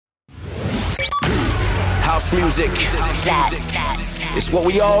house music. It's what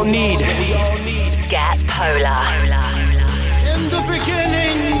we all need. Get polar. In the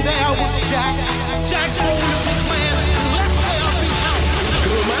beginning there was Jack. Jack owner the clan. Let there be house.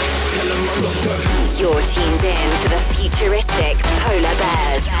 You're tuned in to the futuristic Polar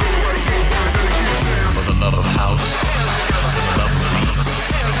Bears. For the love of house, for the love of beats.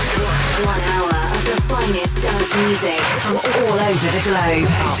 1 hour of the finest dance music from all over the globe.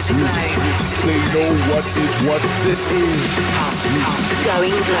 House music. They know what is what. This is house music.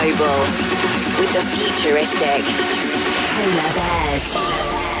 Going global with the futuristic Polar Bears.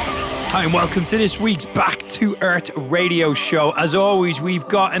 Hi and welcome to this week's Back to Earth radio show. As always, we've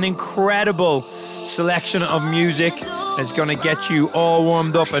got an incredible selection of music that's going to get you all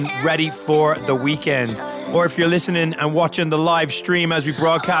warmed up and ready for the weekend. Or if you're listening and watching the live stream as we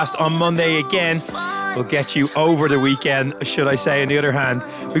broadcast on Monday again, we'll get you over the weekend, should I say, on the other hand.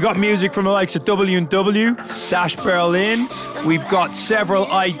 We got music from the likes of W&W, Dash Berlin. We've got several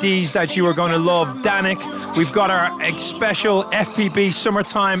IDs that you are going to love. Danik. We've got our special FPB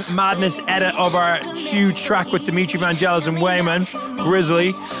Summertime Madness edit of our huge track with Dimitri Vangelis and Wayman,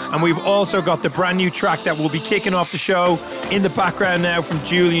 Grizzly. And we've also got the brand new track that will be kicking off the show in the background now from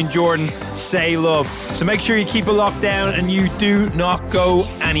Julian Jordan, Say Love. So make sure you keep it locked down and you do not go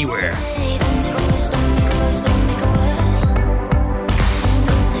anywhere.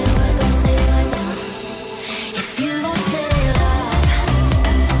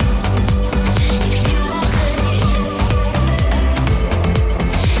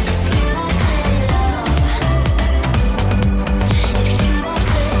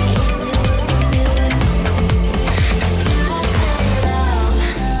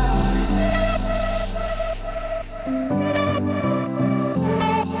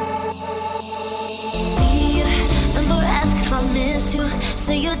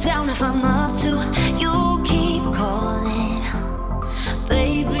 If I'm up to, you keep calling.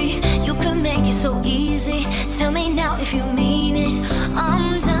 Baby, you can make it so easy. Tell me now if you mean it.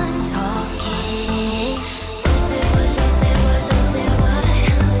 I'm done talking. Don't say what, don't say what, don't say what.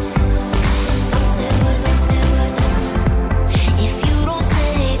 Don't say what, don't say what. If you don't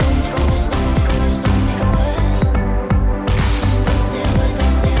say, don't make a wish, don't make a wish, don't make a wish. Don't say what,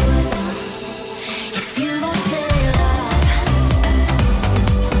 don't say what. If you don't say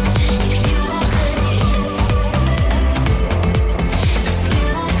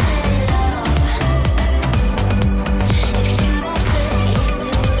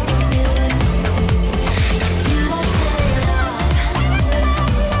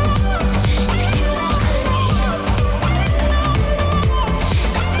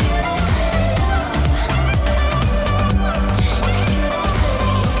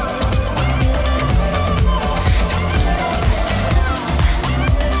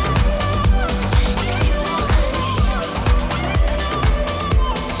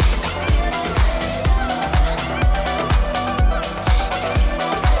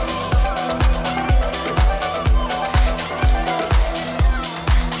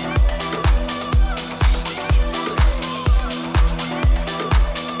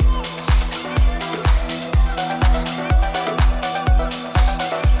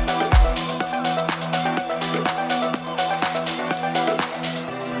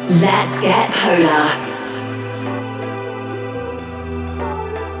Let's get polar.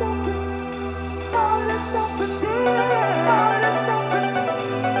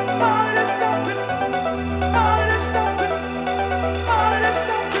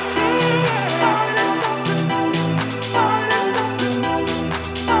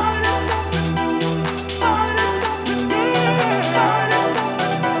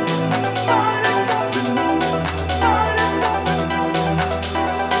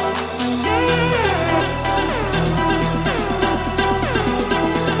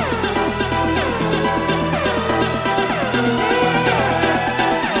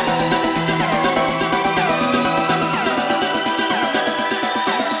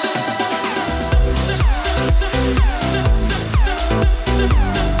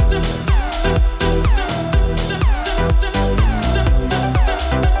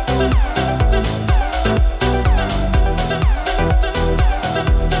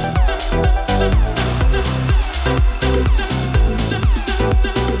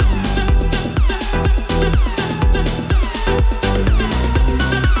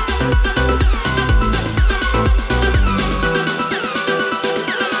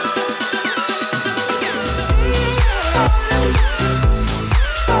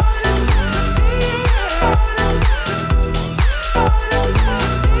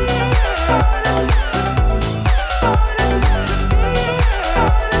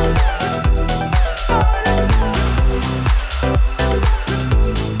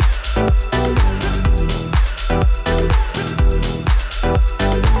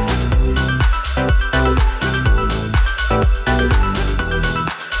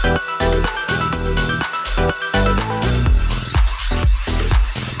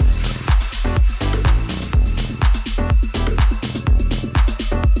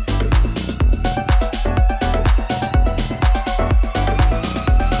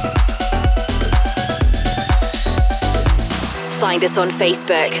 find us on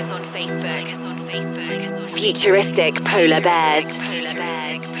Facebook. Futuristic Polar Bears.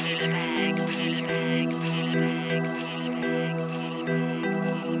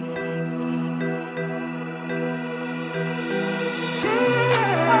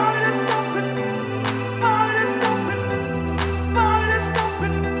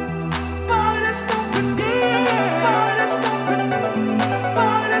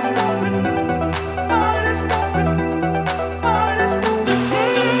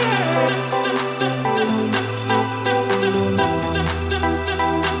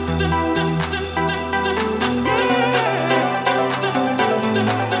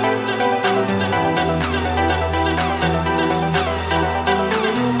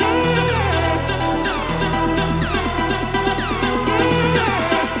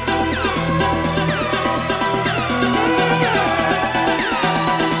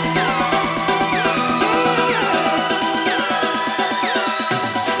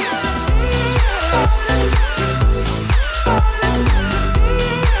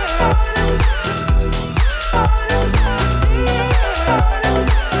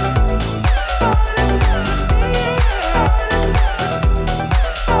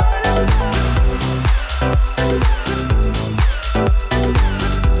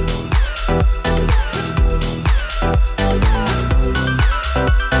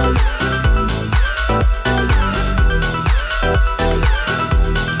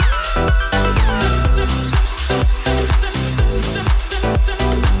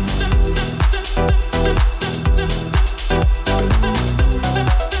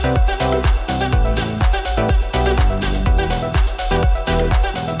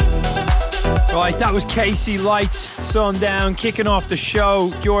 That was Casey Lights, Sundown, kicking off the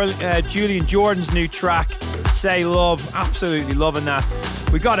show. Julian Jordan's new track, Say Love. Absolutely loving that.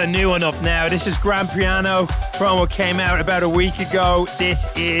 We got a new one up now. This is Grand Piano. Promo came out about a week ago. This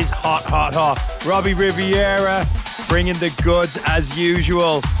is hot, hot, hot. Robbie Riviera bringing the goods as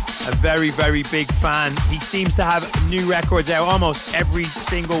usual. A very, very big fan. He seems to have new records out almost every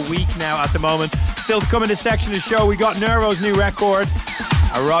single week now at the moment. Still to come in this section of the show, we got Nervo's new record,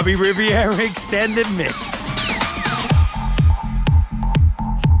 a Robbie Riviera extended mix.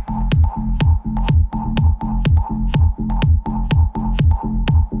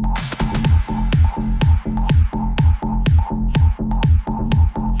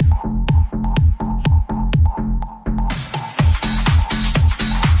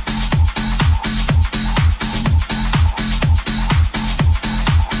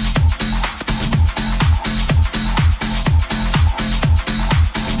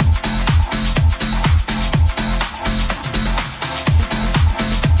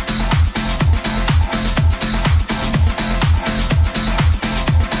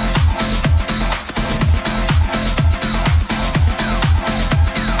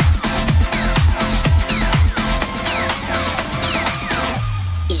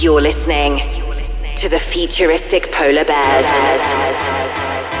 You're listening to the Futuristic Polar Bears.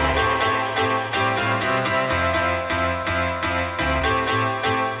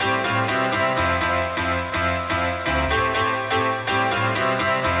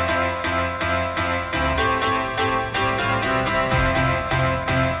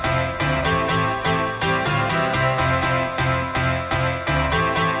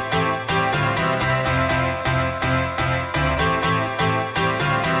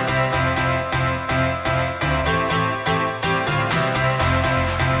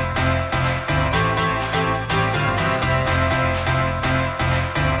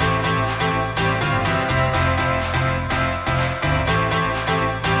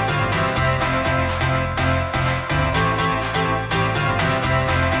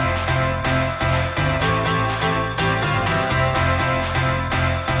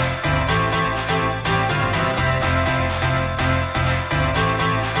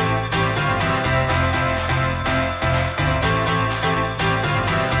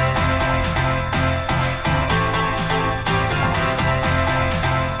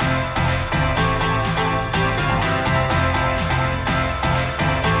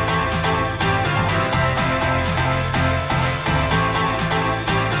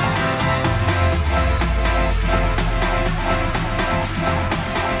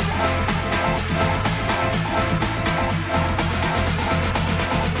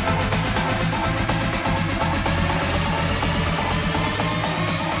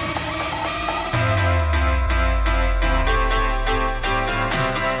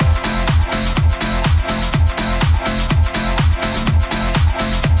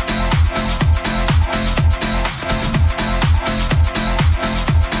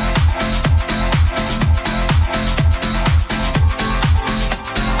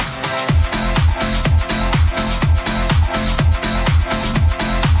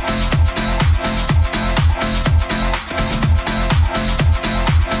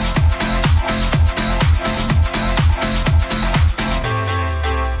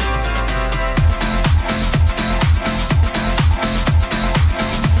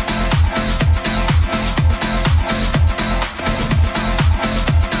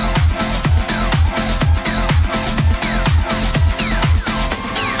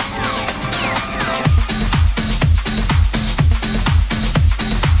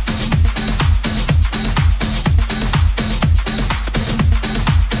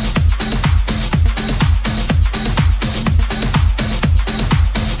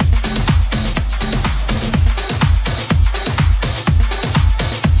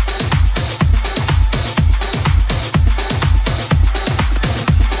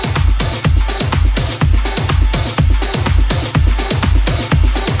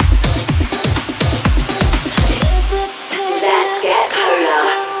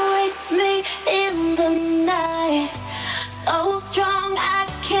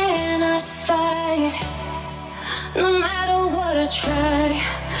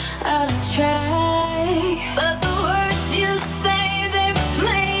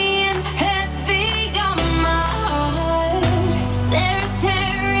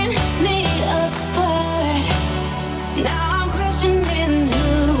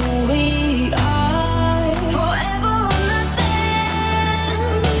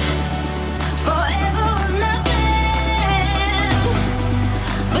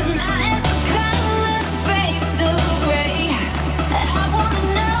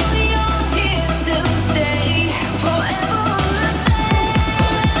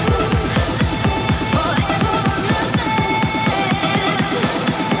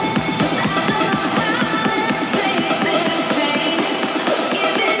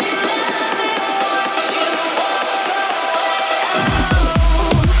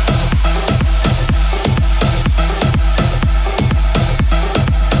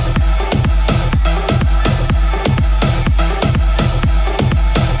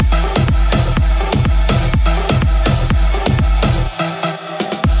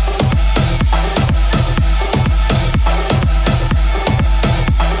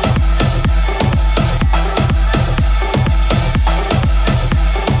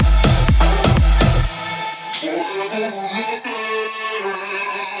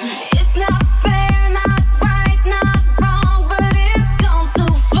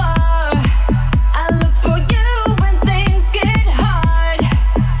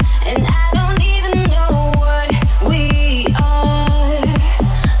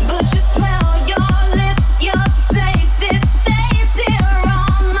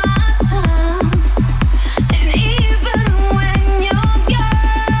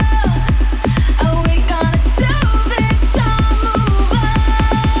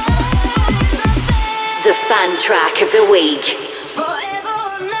 Track of the week. Forever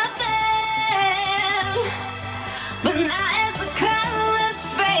or nothing, but now as the colors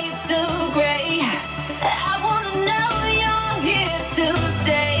fade to gray, I wanna know you're here to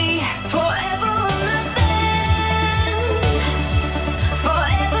stay. Forever or nothing,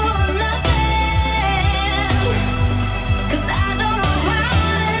 forever or nothing, 'cause I don't know how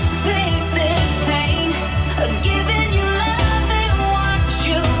to take this pain of giving you love and watch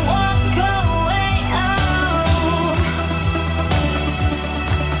you walk away.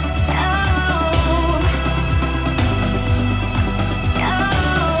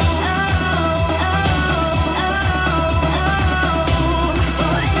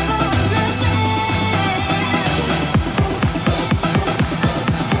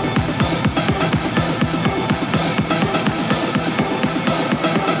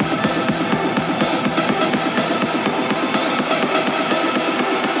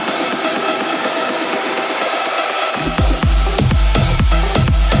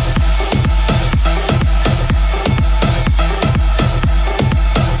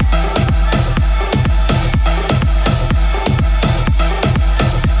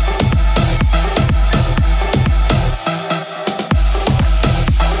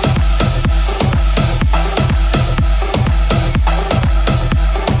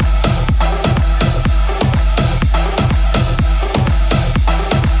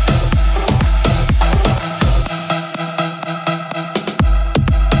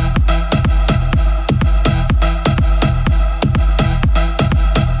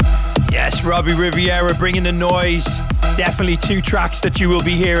 Robbie Riviera bringing the noise. Definitely two tracks that you will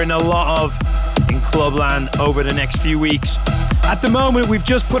be hearing a lot of in Clubland over the next few weeks. At the moment, we've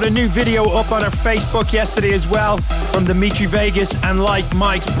just put a new video up on our Facebook yesterday as well from Dimitri Vegas and Like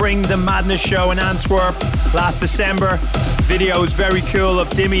Mike's Bring the Madness show in Antwerp last December. Video is very cool of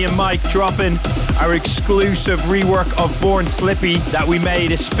Dimmy and Mike dropping our exclusive rework of Born Slippy that we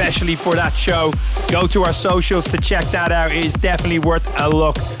made especially for that show. Go to our socials to check that out. It is definitely worth a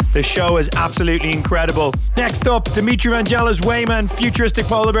look. The show is absolutely incredible. Next up, Dimitri Vangelis, Wayman, Futuristic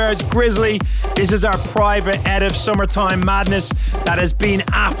Polar Bears, Grizzly. This is our private edit of Summertime Madness that has been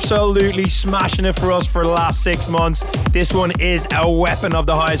absolutely smashing it for us for the last 6 months. This one is a weapon of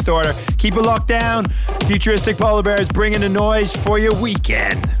the highest order. Keep it locked down. Futuristic Polar Bears bringing the noise for your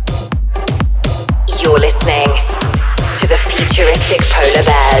weekend. You're listening to the Futuristic Polar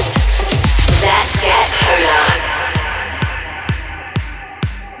Bears. Let's get polar.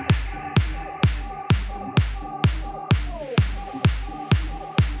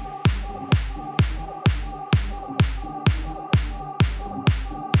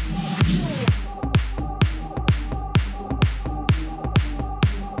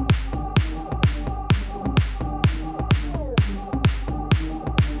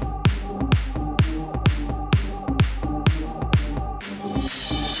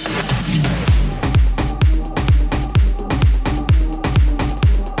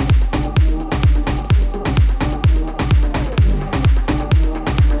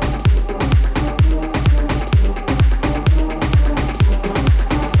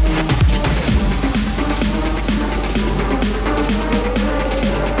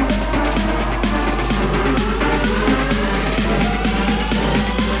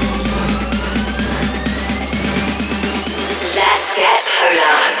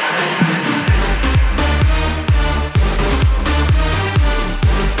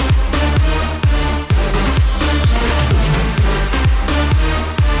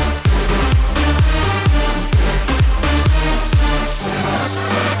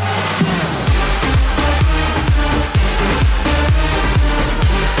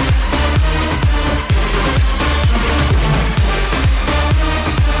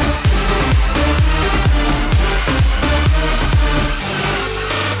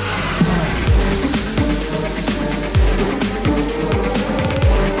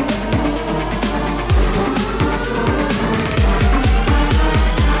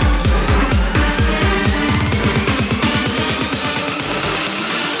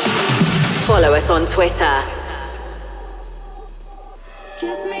 follow us on Twitter.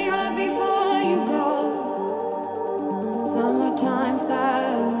 Kiss me hard before you go. Summertime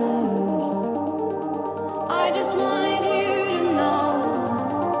sadness. I just wanted you to know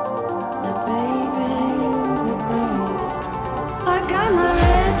that baby you're the best. I got my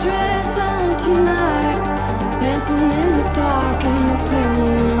red dress on tonight, dancing in the dark in the pale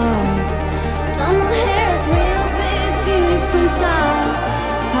moonlight. Done my hair up real big, beauty queen style.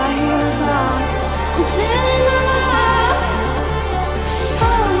 High heels off, I'm feeling alive.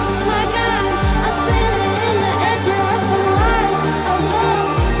 Oh my God, I feel it in the air till I feel rise. Oh love,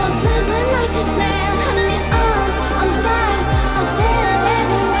 oh sizzling like a snare. Honey, I'm fire, I feel it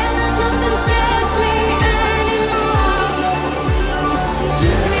everywhere. Nothing scares me anymore.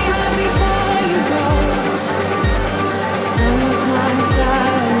 Kiss me hard before you go. Summertime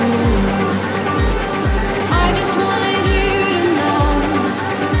sadness. I just wanted you to know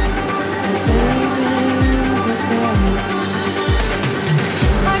that baby you're the best.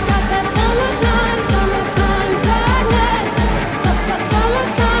 I got that summertime sadness. Summertime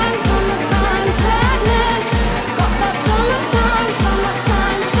sadness. Got that summertime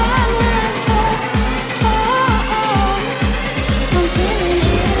sadness. Oh, I'm feeling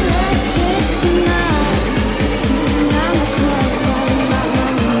electric tonight. Moving down the club, rolling out my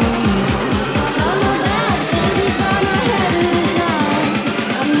knees. Don't know that baby, but my head is high.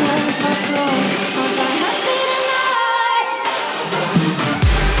 I'm never so close, I'm so happy tonight.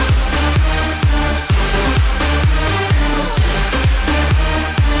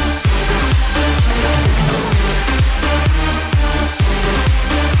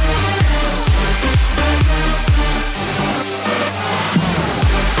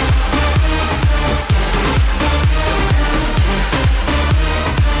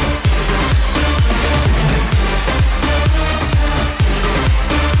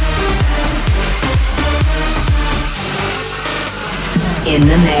 In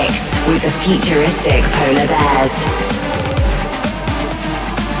the mix with the futuristic polar bears.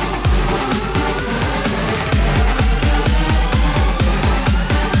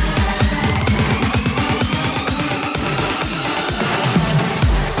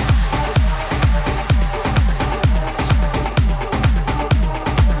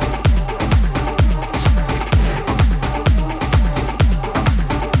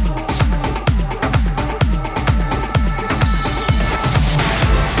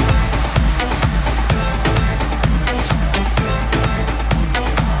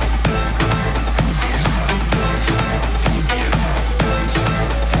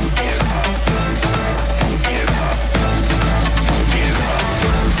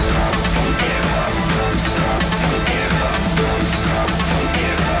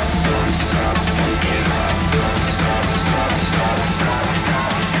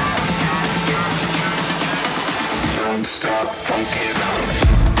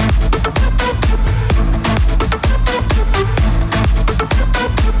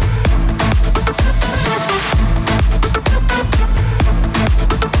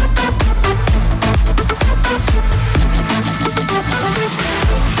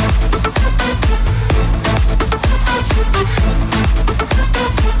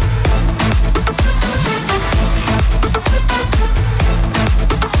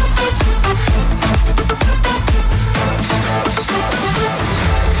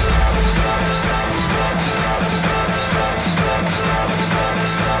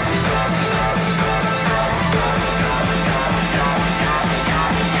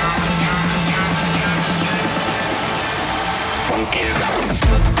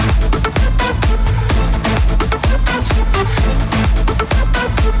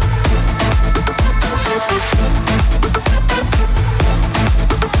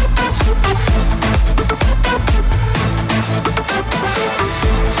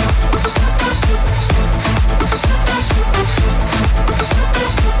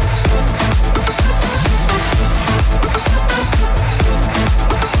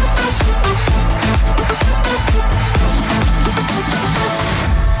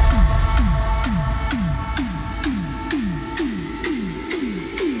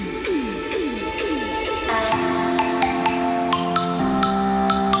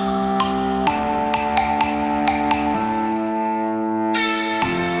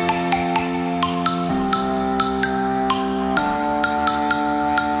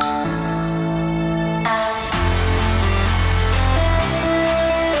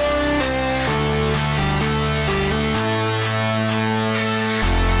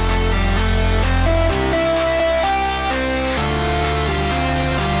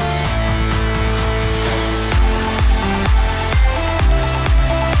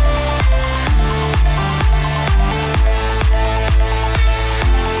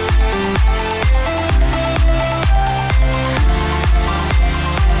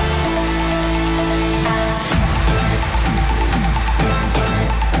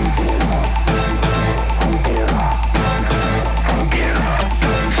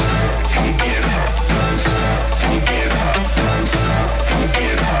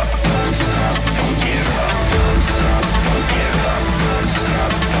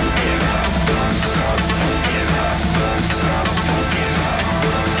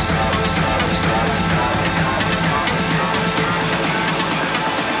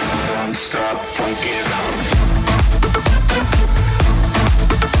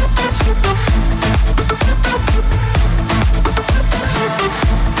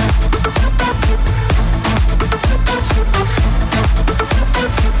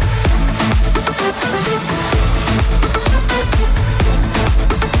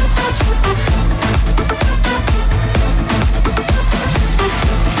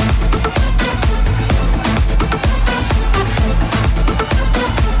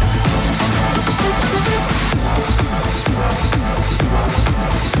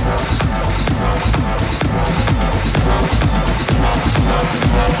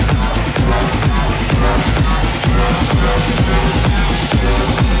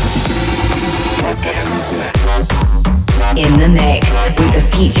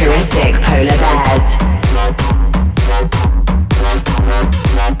 Futuristic Polar Bears.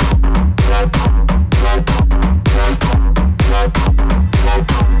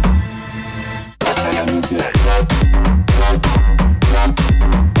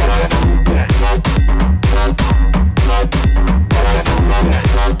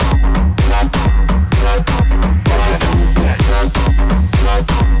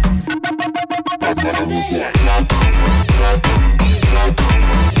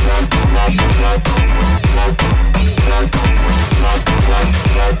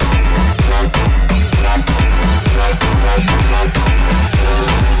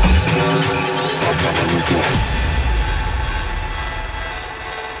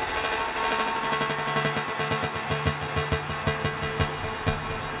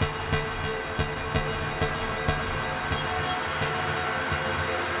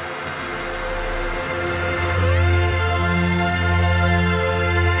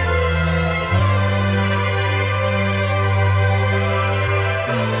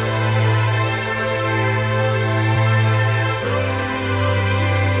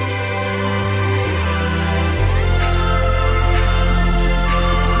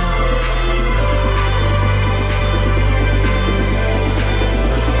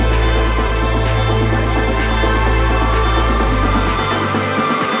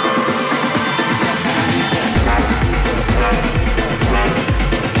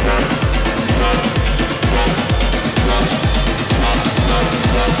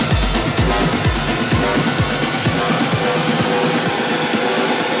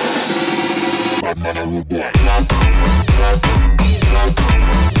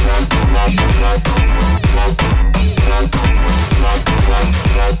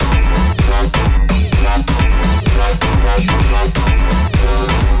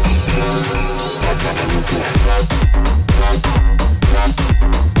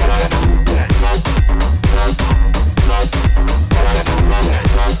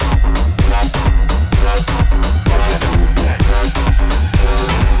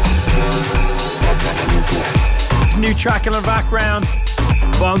 Track in the background,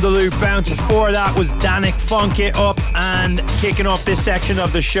 Bondaloo Bounce. Before that was Danik Funk It Up, and kicking off this section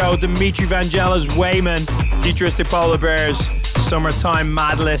of the show, Dimitri Vangelis Wayman, Futuristic Polar Bears, Summertime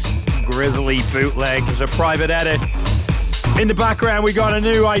Madness, Grizzly Bootleg. There's a private edit. In the background, we got a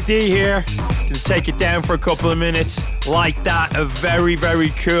new ID here. Gonna take it down for a couple of minutes. Like that, a very, very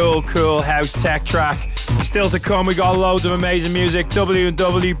cool house tech track. Still to come, we got loads of amazing music.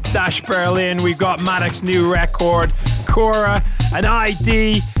 W&W-Berlin, we've got Maddox's new record, Cora, an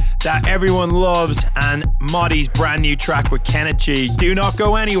ID that everyone loves, and Moddy's brand new track with Kenneth G. Do not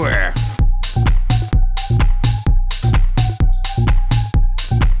go anywhere.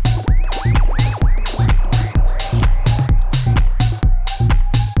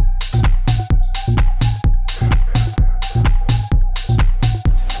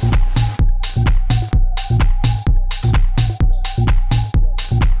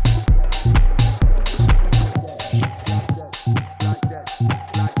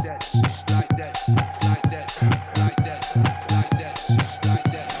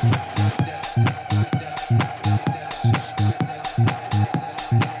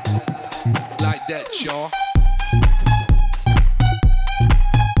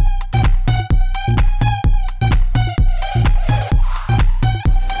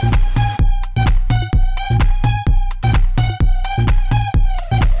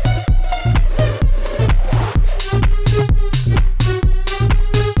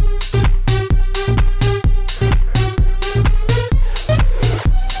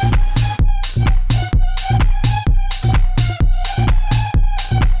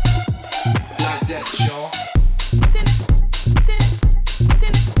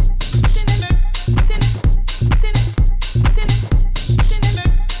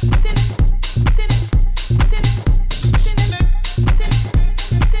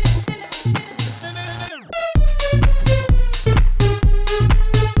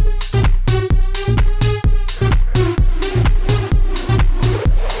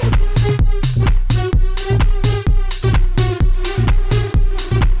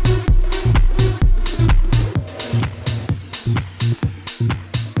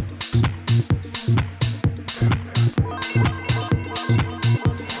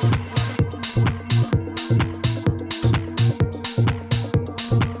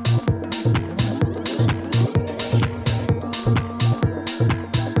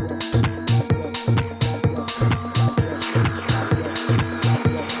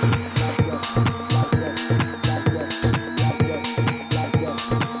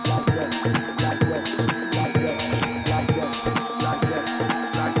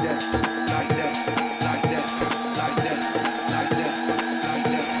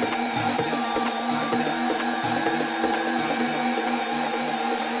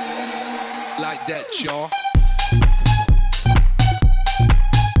 y'all.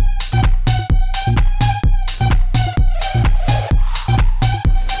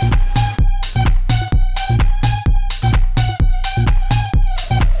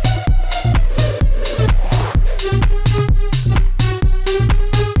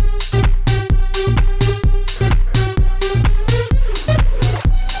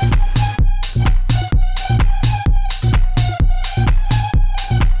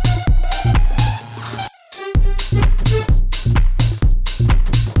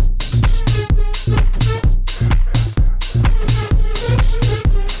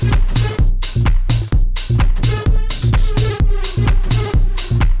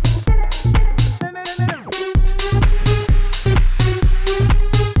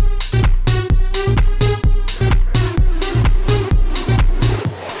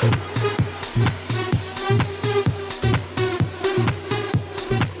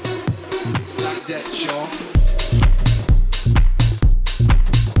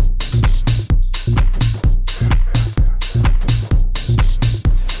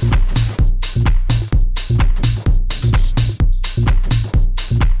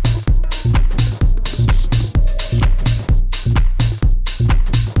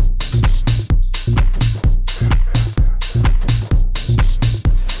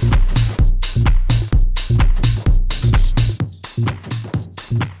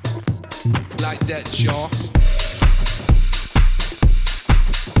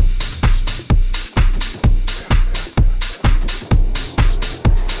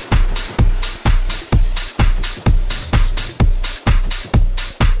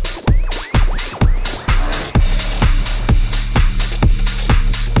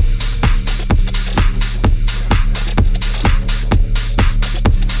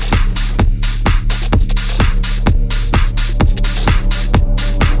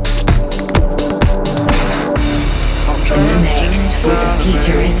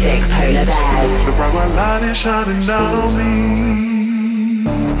 Futuristic polar bears. The bright white light is shining down on me.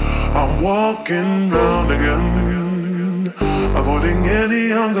 I'm walking round again, avoiding any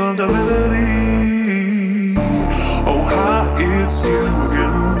uncomfortability. Oh, hi, it's you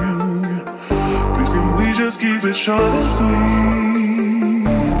again. Please can we just keep it short and sweet?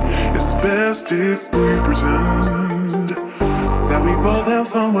 It's best if we pretend that we both have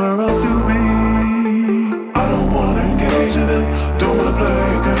somewhere else to be. I don't wanna engage in it, don't wanna play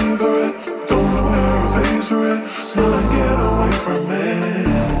a game for it, don't wanna wear a face for it, just wanna get away from it.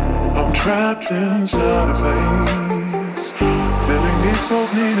 I'm trapped inside a place, feeling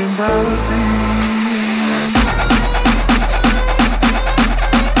exposed, needing privacy.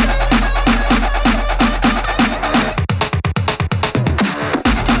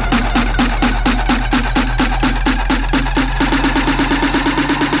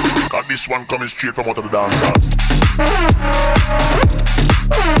 This one coming straight from out of the dancer.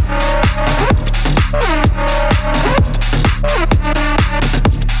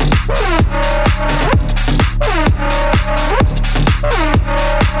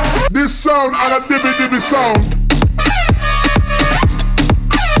 This sound and a dibby dibby sound.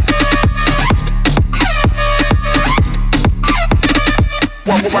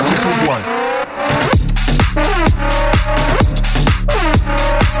 One go back to food one.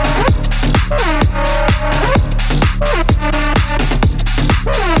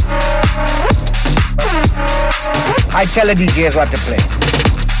 I tell the DJs what to play.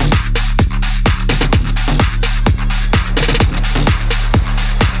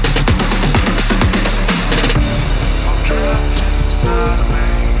 I'm trapped inside a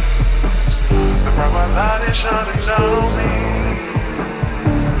maze. The bright white light is shining down on me.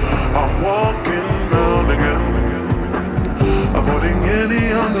 I'm walking round again, avoiding any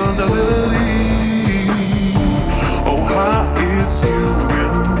uncomfortability. Oh, hi, it's you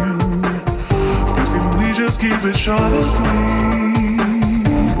again. Can we just keep it short and sweet?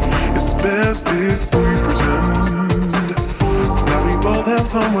 It's best if we pretend that we both have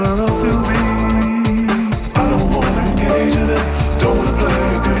somewhere else to be. I don't wanna engage in it, don't wanna play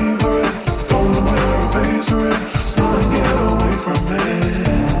a game for it, don't wanna wear a face for it, just wanna get away from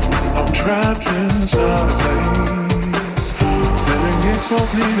it. I'm trapped inside a place, feeling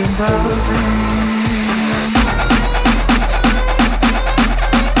exposed, needing privacy.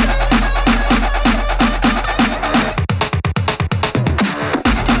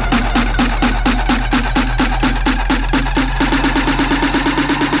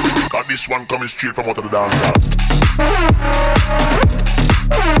 This one coming straight from out of the dancer.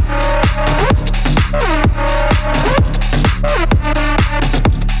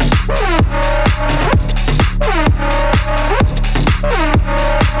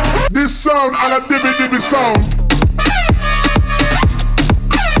 This sound and a dibby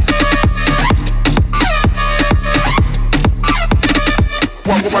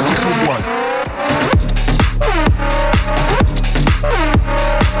watch this one, boy.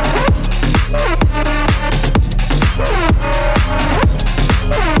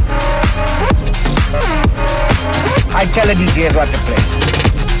 I tell the DJs what to play.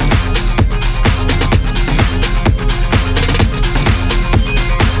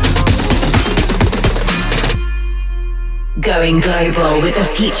 Going global with the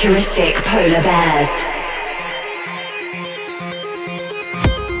futuristic polar bears.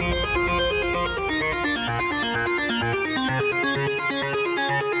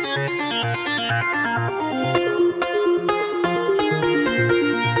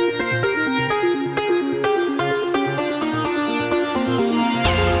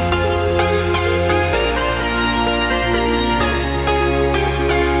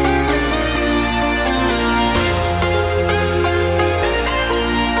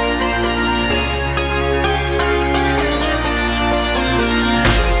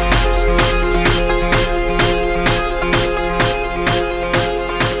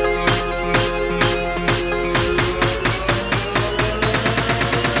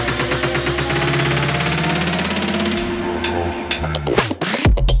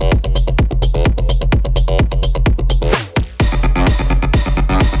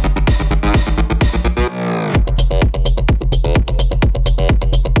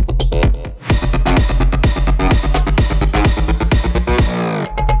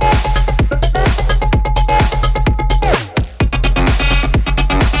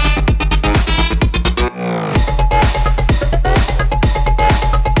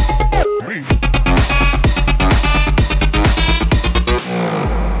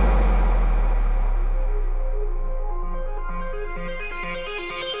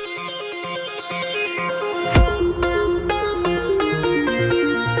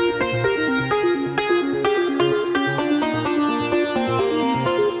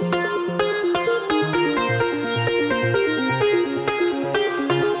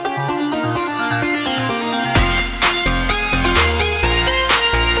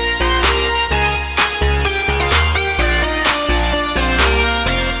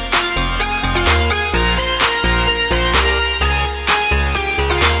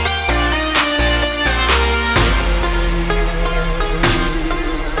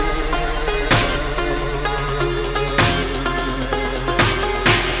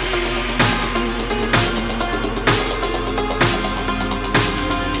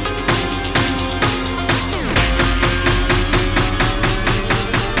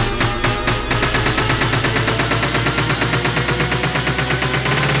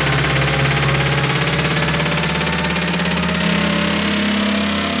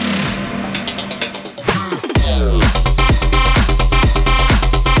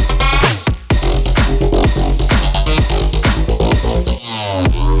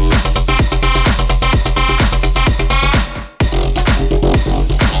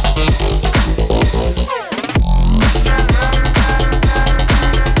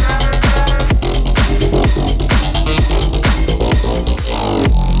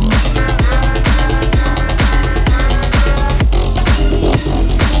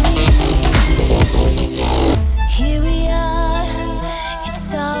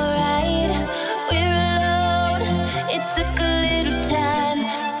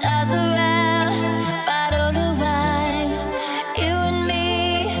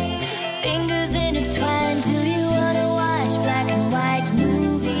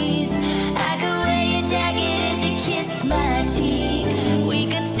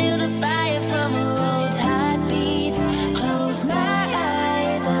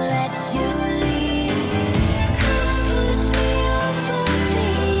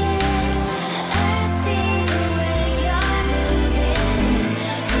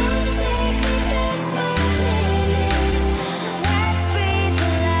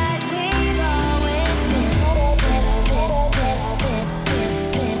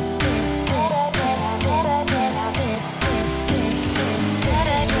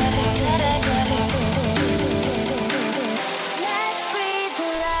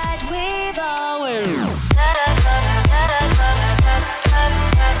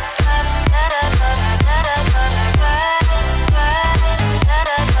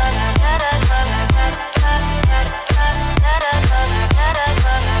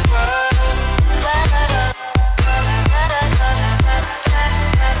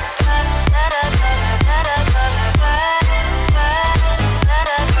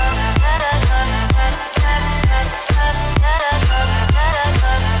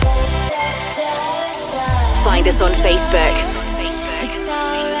 Find us on Facebook.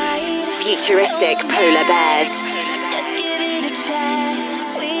 Futuristic Polar Bears. Just give it a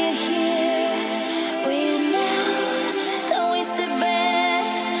try. We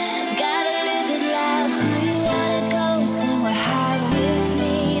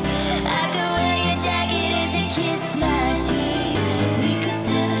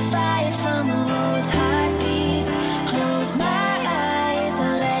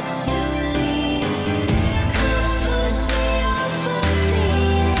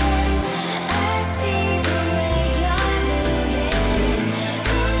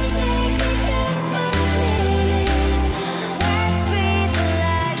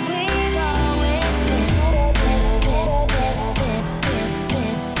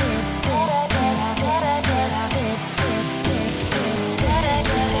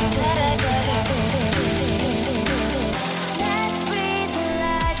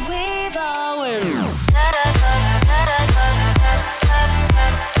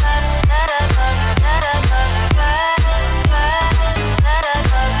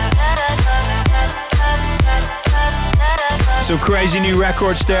Some crazy new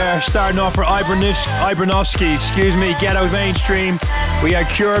records there. Starting off for Ibranovsky, Get Out Mainstream. We had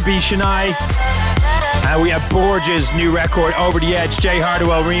Cure B. Shania. And we have Borges' new record, Over the Edge, Jay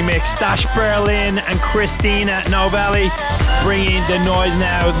Hardwell remix. Dash Berlin and Christina Novelli bringing the noise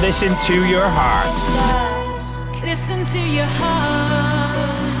now. Listen to your heart. Listen to your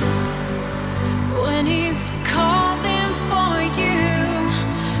heart when he's calling for you.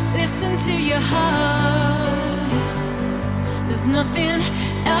 Listen to your heart. There's nothing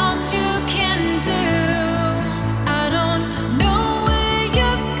else you can do. I don't know where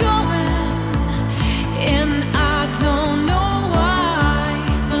you're going, and I don't know why,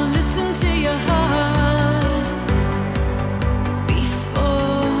 but listen to your heart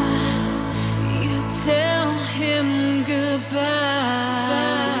before you tell him goodbye.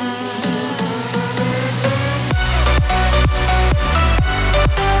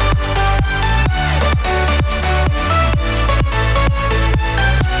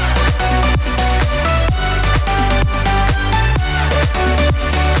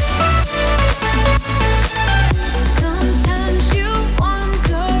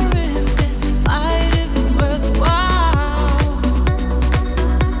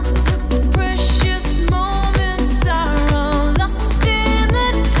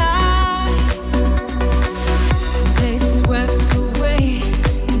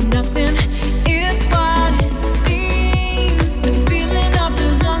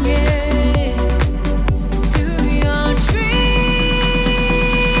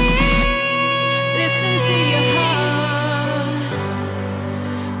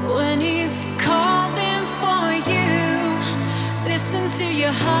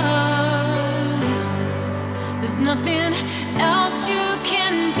 Nothing else you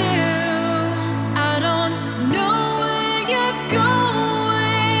can do. I don't know where you're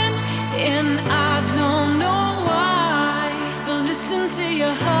going, and I don't know why, but listen to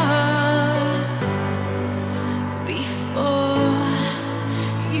your heart before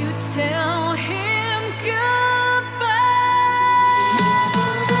you tell him goodbye.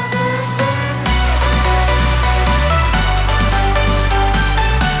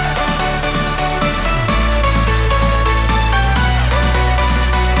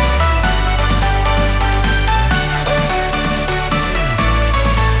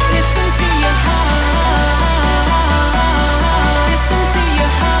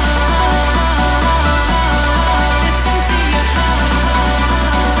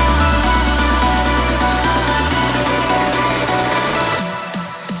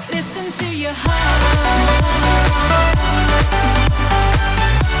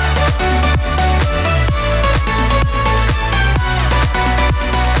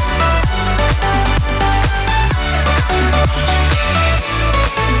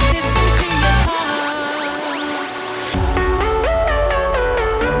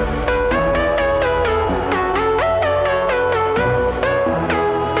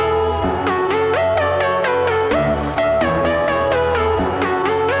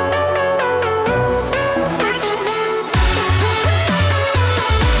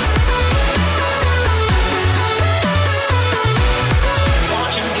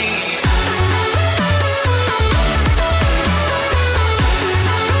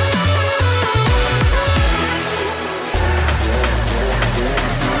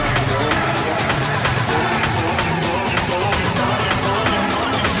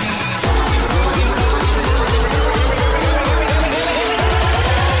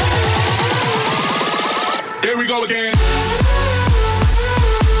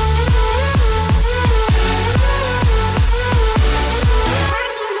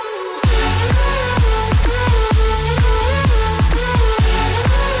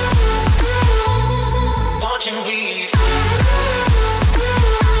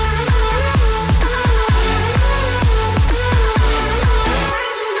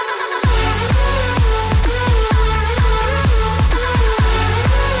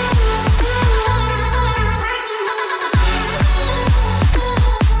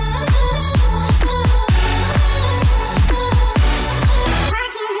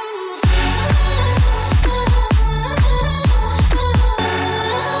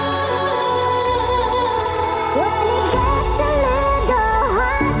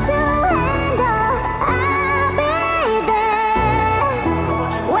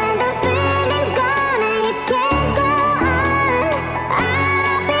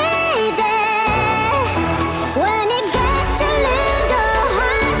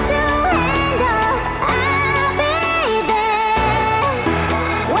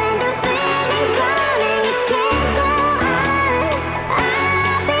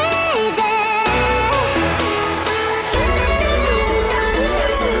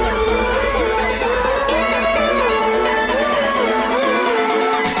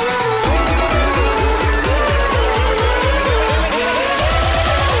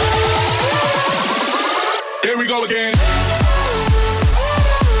 go again.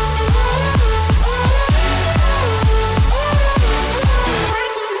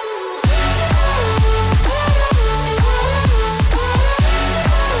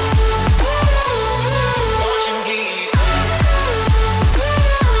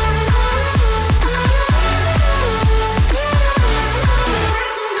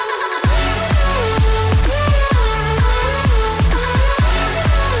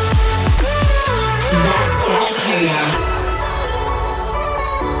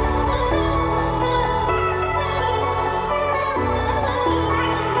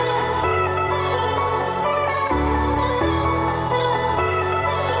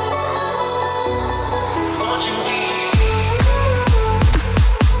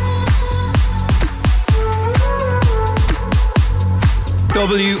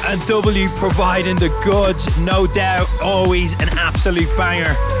 W&W providing the goods, no doubt, always an absolute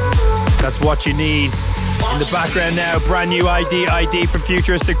banger. That's what you need. In the background now, brand new ID from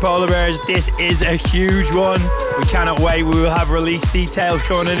Futuristic Polar Bears. This is a huge one. We cannot wait. We will have release details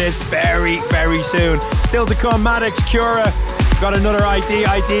coming in it very, very soon. Still to come, Maddox, Cura, got another ID,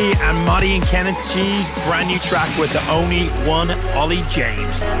 and Motti and Kenneth G's brand new track with the only one, Ollie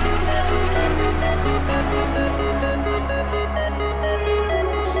James.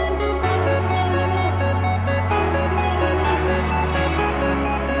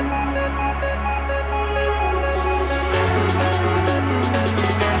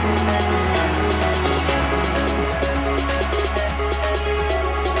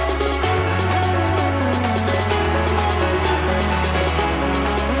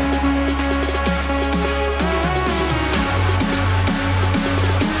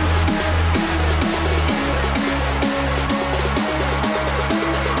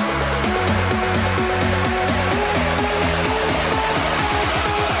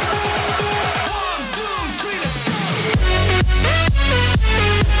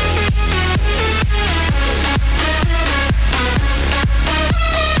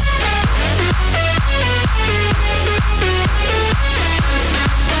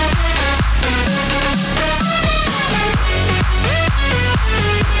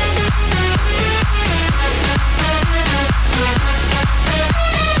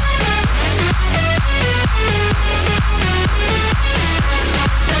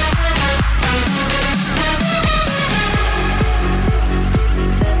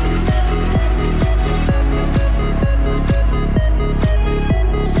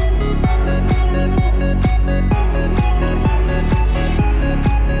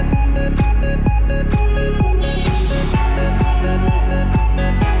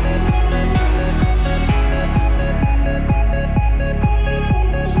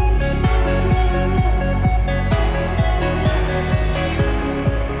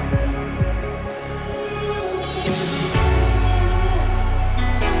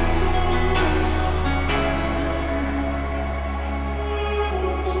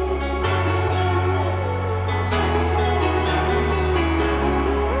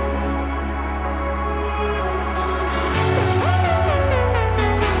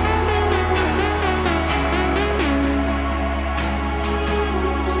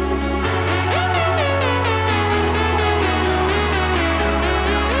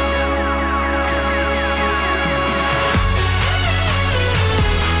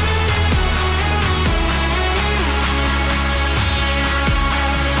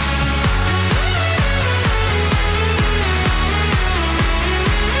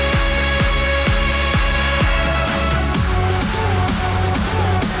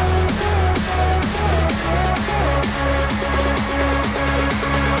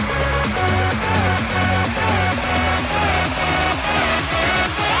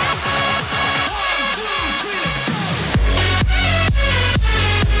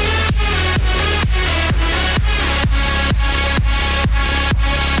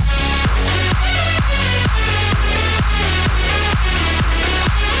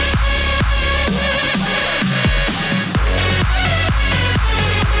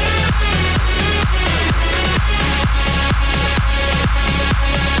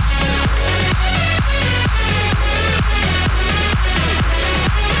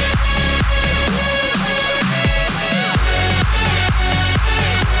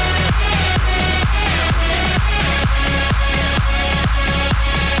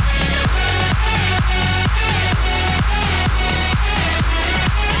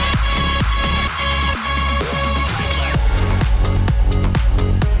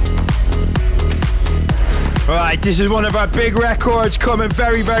 Right, this is one of our big records coming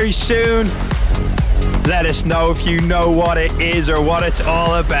very, very soon. Let us know if you know what it is or what it's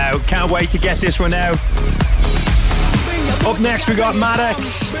all about. Can't wait to get this one out. Up next we got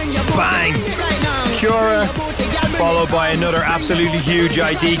Maddox, bang, Cura, followed by another absolutely huge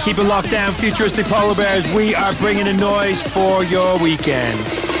ID. Keep it locked down, Futuristic Polar Bears. We are bringing a noise for your weekend.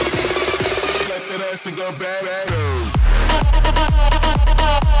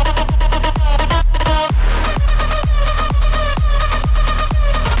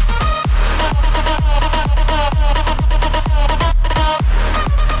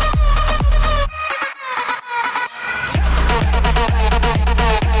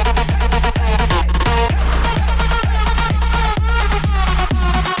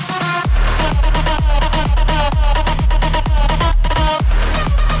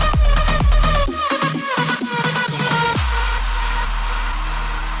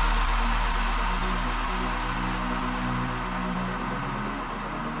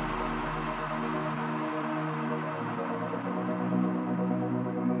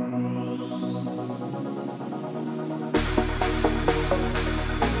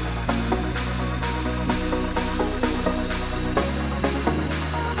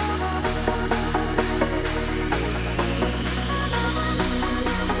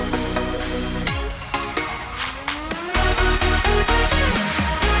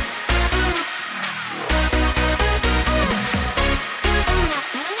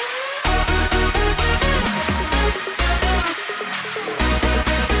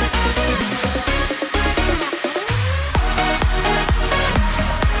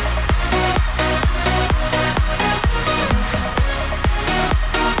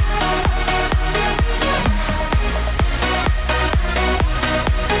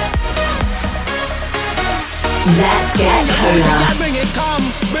 Let's get polar. Bring it, come,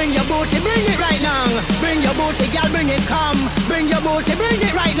 bring your booty, bring it right now. Bring your booty, girl, bring it, come, bring your booty, bring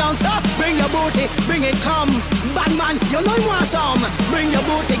it right now, sir. Bring your booty, bring it, come. Bad man, you know you want some. Bring your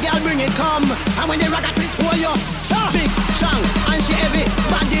booty, girl, bring it, come. And when the rocket please hold you, big, strong, and she heavy.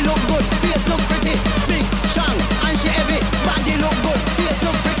 Body look good, face look pretty. Big, strong, and she heavy. Body look good, face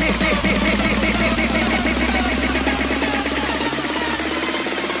look pretty.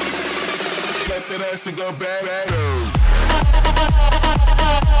 Let that ass go back.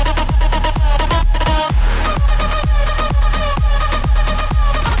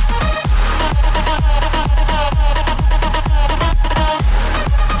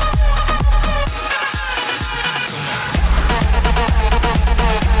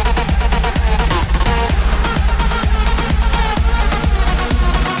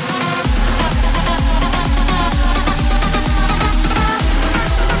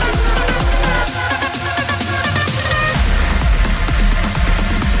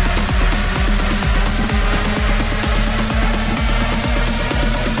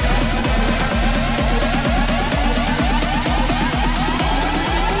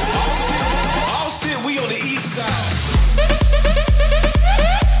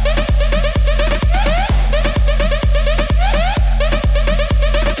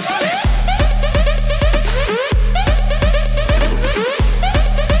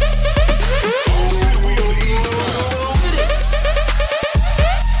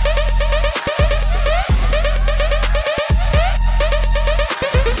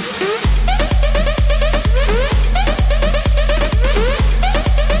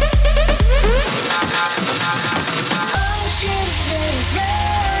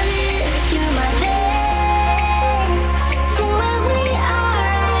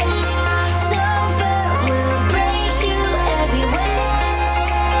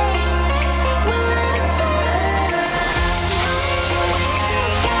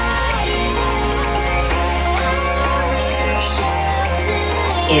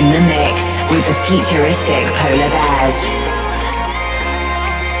 In the mix with the Futuristic Polar Bears.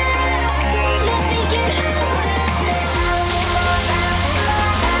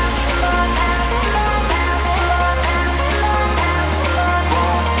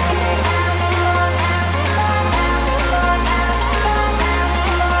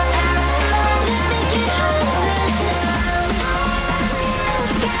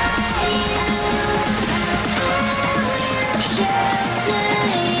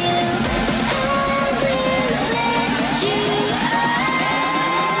 You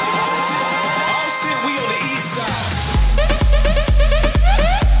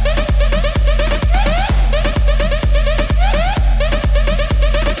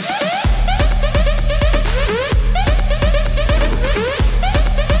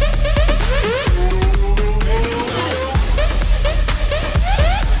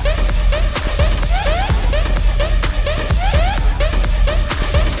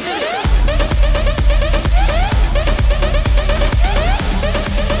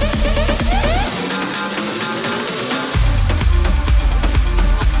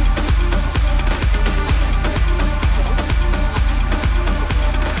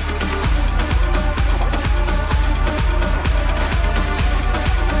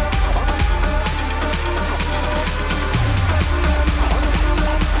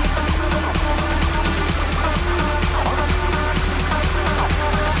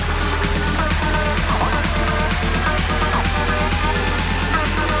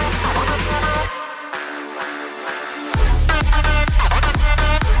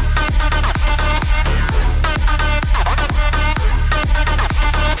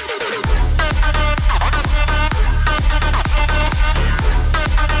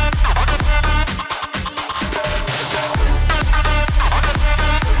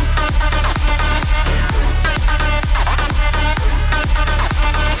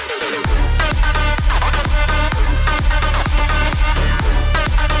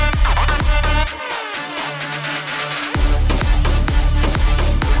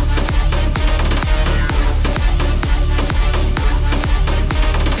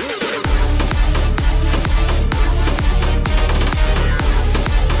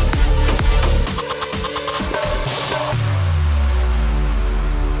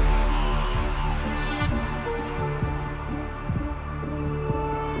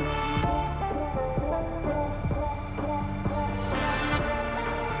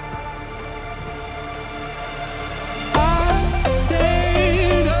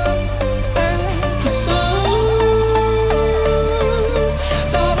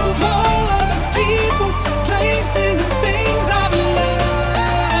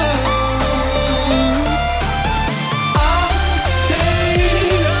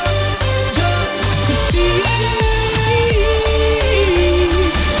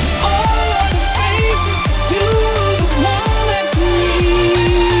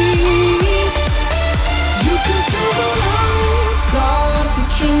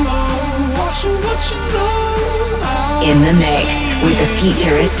the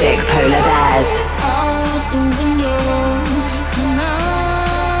futuristic polar bears. Out the window tonight.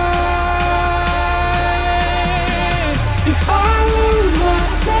 If I lose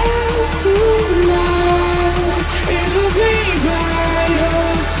myself tonight, it'll be by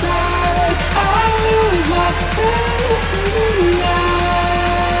your side. I lose myself tonight.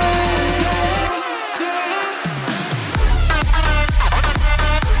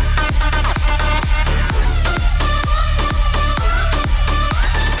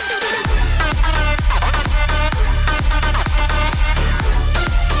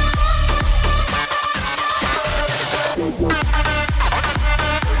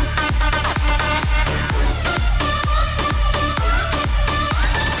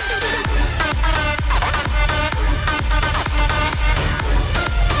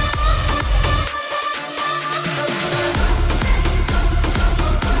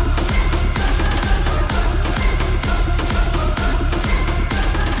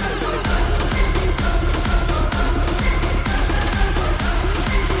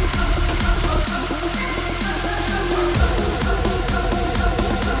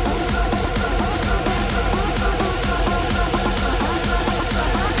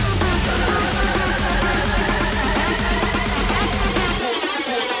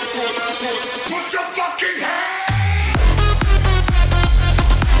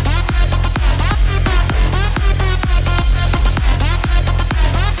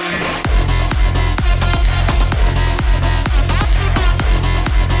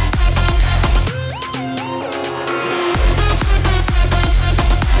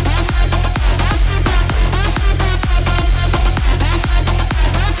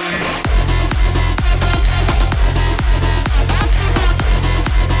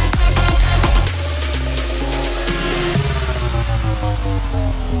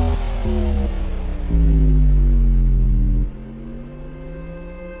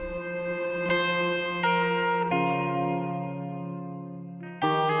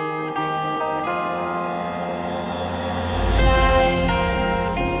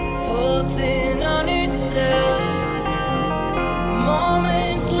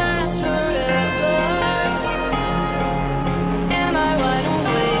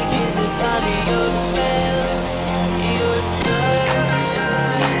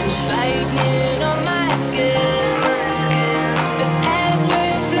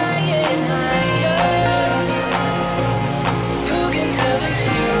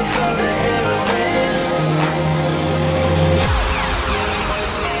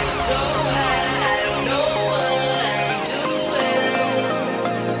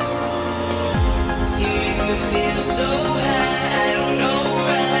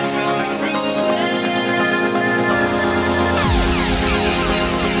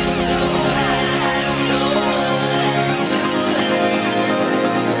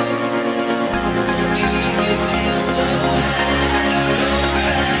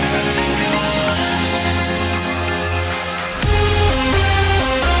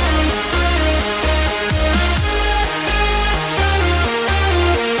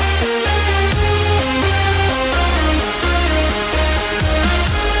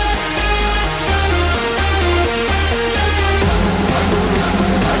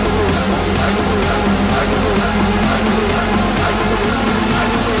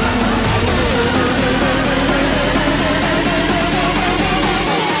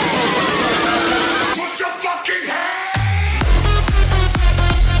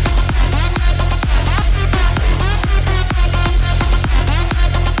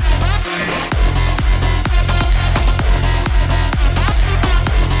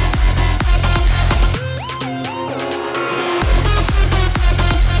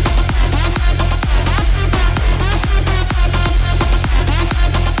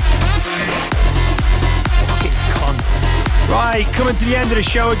 Coming to the end of the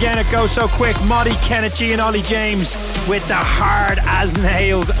show again, it goes so quick. Moddy, Kenneth G and Ollie James with the hard as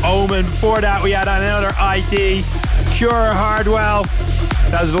nails Omen. Before that we had another ID, Cure Hardwell.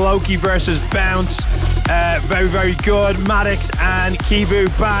 That was Loki versus Bounce. Very, very good. Maddox and Kibu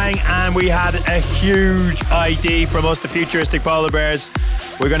Bang. And we had a huge ID from us, the Futuristic Polar Bears.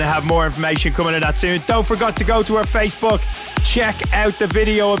 We're going to have more information coming in that soon. Don't forget to go to our Facebook. Check out the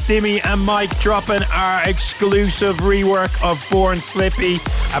video of Dimmy and Mike dropping our exclusive rework of Born Slippy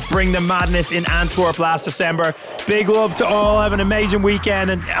at Bring the Madness in Antwerp last December. Big love to all. Have an amazing weekend.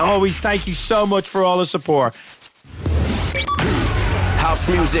 And always thank you so much for all the support. House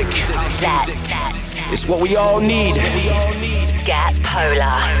music. It's what we all need. Get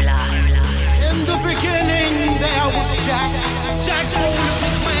Polar. In the beginning there was Jack. Jack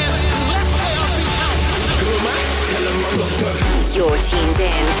Bowler, man, let there be house. You're You're tuned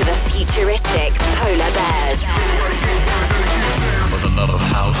in to the Futuristic Polar Bears. For the love of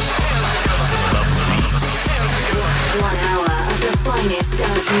house, for the love of beats. 1 hour of the finest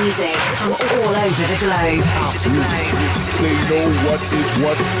dance music from all over the globe. House music. They know what is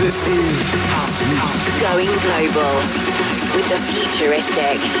what. This is house music. Going global with the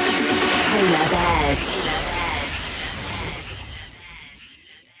Futuristic Polar Bears.